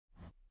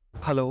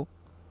Hello,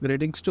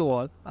 greetings to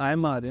all. I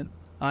am Aryan.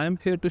 I am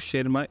here to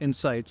share my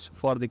insights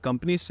for the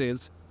company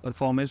sales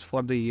performance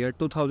for the year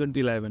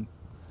 2011.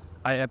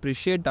 I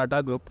appreciate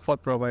Tata Group for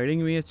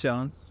providing me a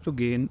chance to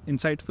gain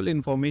insightful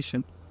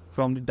information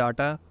from the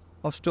data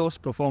of store's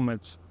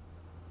performance.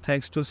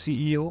 Thanks to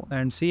CEO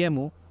and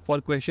CMO for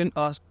questions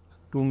asked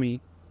to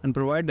me and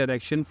provide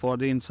direction for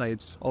the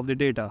insights of the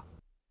data.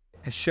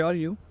 I assure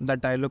you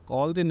that I took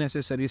all the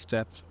necessary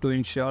steps to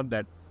ensure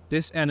that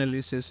this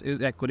analysis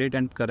is accurate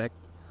and correct.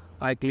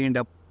 I cleaned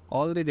up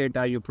all the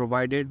data you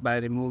provided by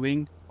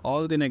removing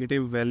all the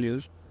negative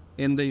values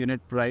in the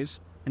unit price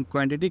and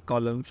quantity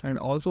columns and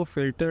also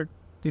filtered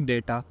the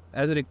data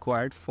as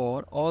required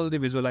for all the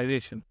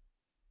visualization.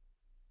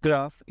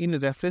 Graph in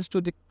reference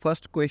to the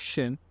first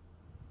question,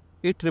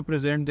 it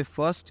represents the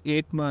first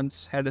 8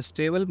 months had a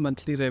stable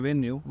monthly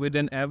revenue with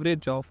an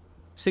average of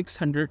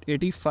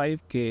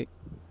 685k,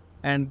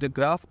 and the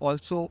graph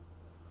also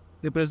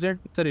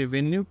represents the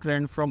revenue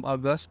trend from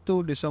August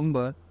to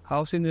December,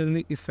 how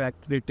seasonally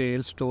affect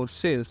retail store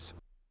sales.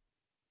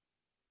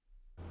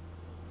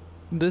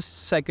 This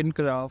second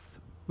graph,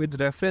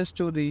 with reference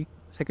to the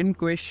second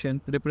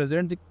question,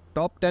 represents the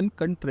top 10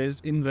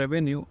 countries in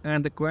revenue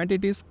and the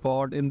quantities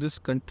bought in this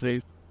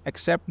country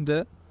except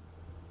the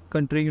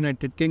country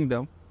United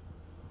Kingdom.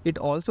 It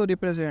also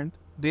represents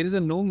there is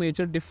no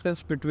major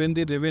difference between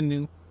the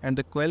revenue and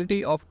the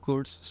quality of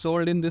goods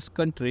sold in this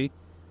country,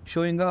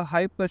 showing a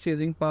high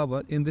purchasing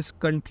power in these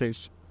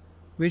countries,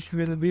 which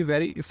will be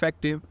very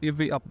effective if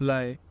we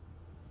apply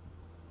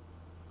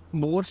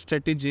more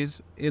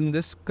strategies in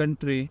this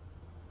country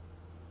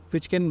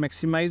which can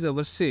maximize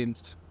our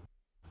sales.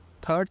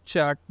 Third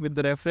chart with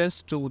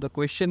reference to the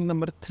question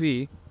number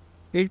 3,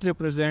 it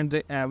represents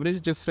the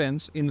average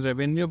difference in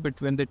revenue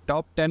between the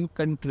top 10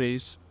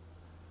 countries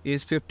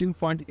is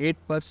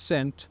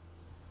 15.8%,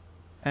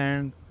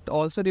 and it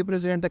also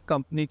represents the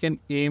company can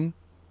aim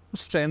to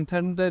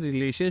strengthen the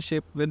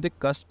relationship with the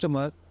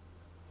customer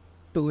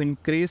to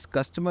increase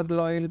customer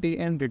loyalty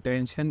and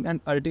retention and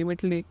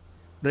ultimately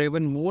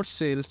driven more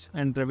sales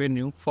and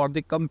revenue for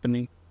the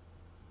company.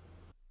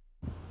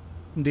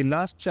 The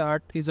last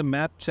chart is a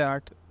map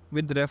chart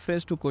with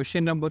reference to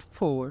question number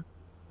 4.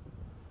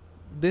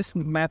 This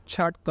map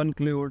chart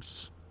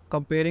concludes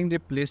comparing the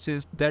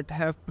places that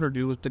have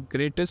produced the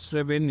greatest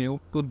revenue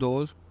to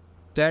those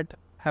that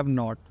have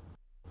not.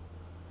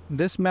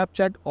 This map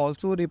chart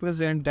also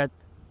represents that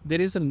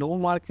there is no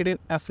market in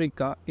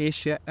Africa,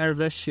 Asia and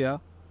Russia,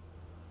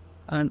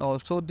 and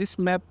also this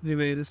map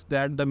reveals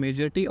that the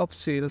majority of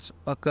sales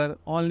occur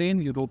only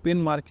in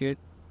European market,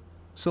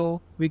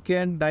 so we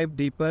can dive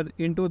deeper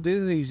into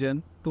this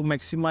region to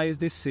maximize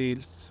the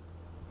sales.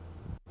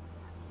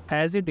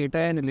 As a data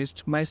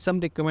analyst, my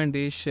some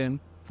recommendation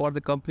for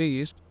the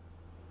company is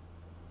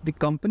the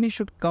company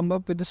should come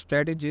up with the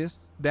strategies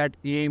that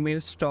aim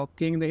at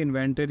stocking the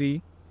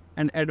inventory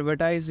and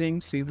advertising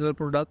seasonal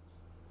products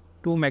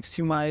to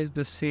maximize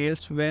the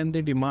sales when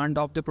the demand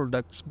of the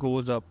products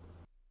goes up.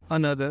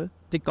 Another,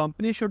 the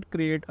company should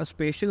create a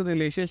special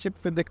relationship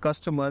with the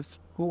customers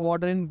who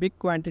order in big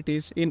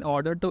quantities in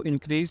order to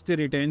increase the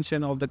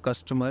retention of the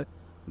customer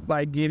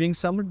by giving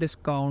some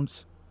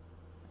discounts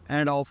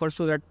and offers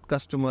to that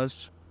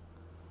customers.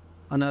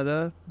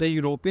 Another, the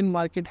European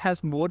market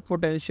has more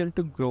potential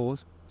to grow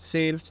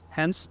sales,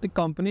 hence the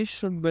company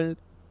should build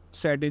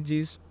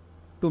strategies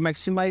to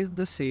maximize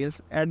the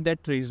sales at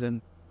that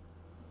region.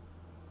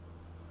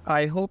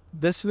 I hope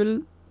this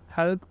will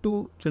help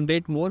to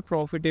generate more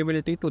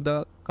profitability to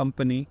the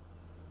company.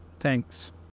 Thanks.